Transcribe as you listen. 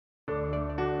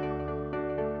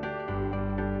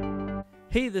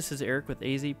Hey, this is Eric with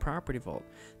AZ Property Vault.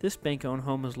 This bank-owned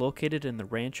home is located in the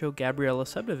Rancho Gabriela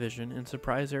subdivision in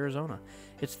Surprise, Arizona.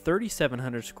 It's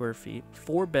 3,700 square feet,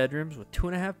 4 bedrooms with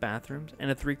 2.5 bathrooms, and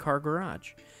a 3-car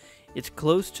garage. It's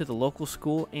close to the local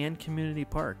school and community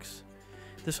parks.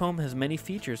 This home has many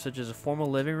features such as a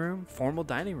formal living room, formal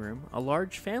dining room, a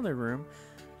large family room,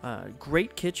 a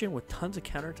great kitchen with tons of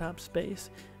countertop space,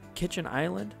 kitchen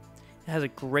island. It has a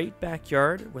great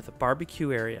backyard with a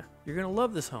barbecue area. You're going to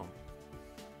love this home.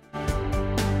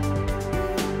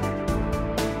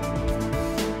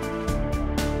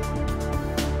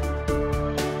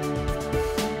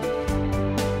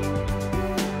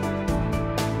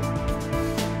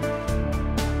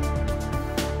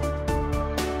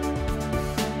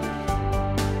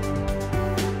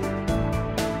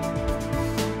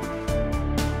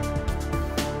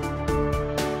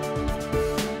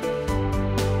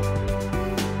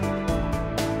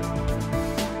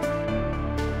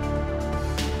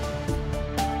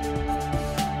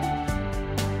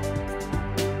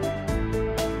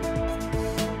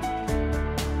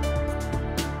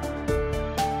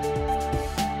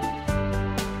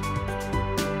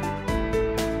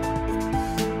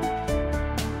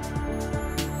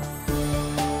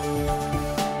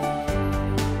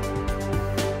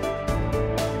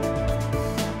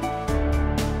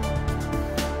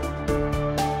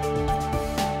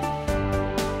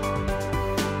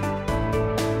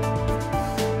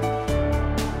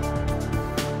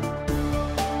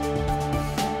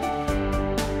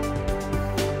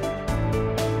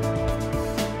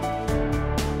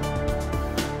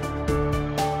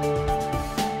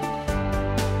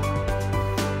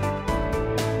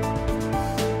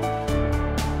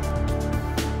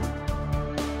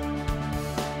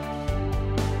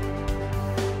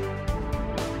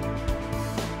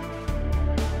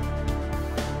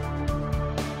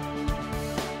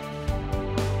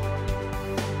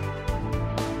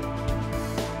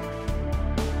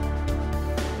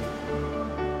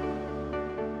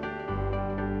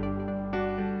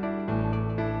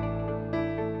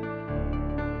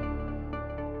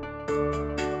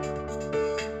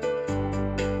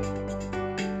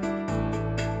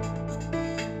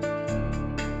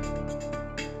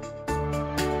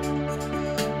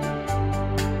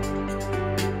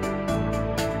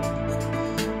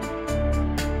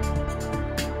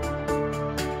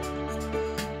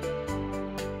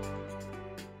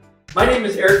 My name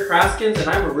is Erik Praskins and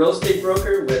I'm a real estate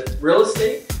broker with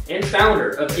RealAZtate and founder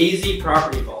of AZ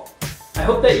Property Vault. I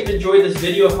hope that you've enjoyed this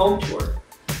video home tour.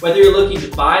 Whether you're looking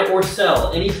to buy or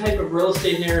sell any type of real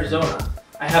estate in Arizona,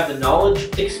 I have the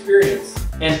knowledge, experience,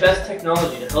 and best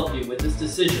technology to help you with this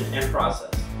decision and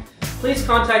process. Please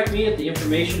contact me at the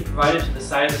information provided to the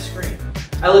side of the screen.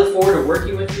 I look forward to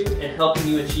working with you and helping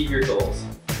you achieve your goals.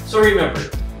 So remember,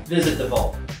 visit the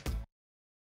vault.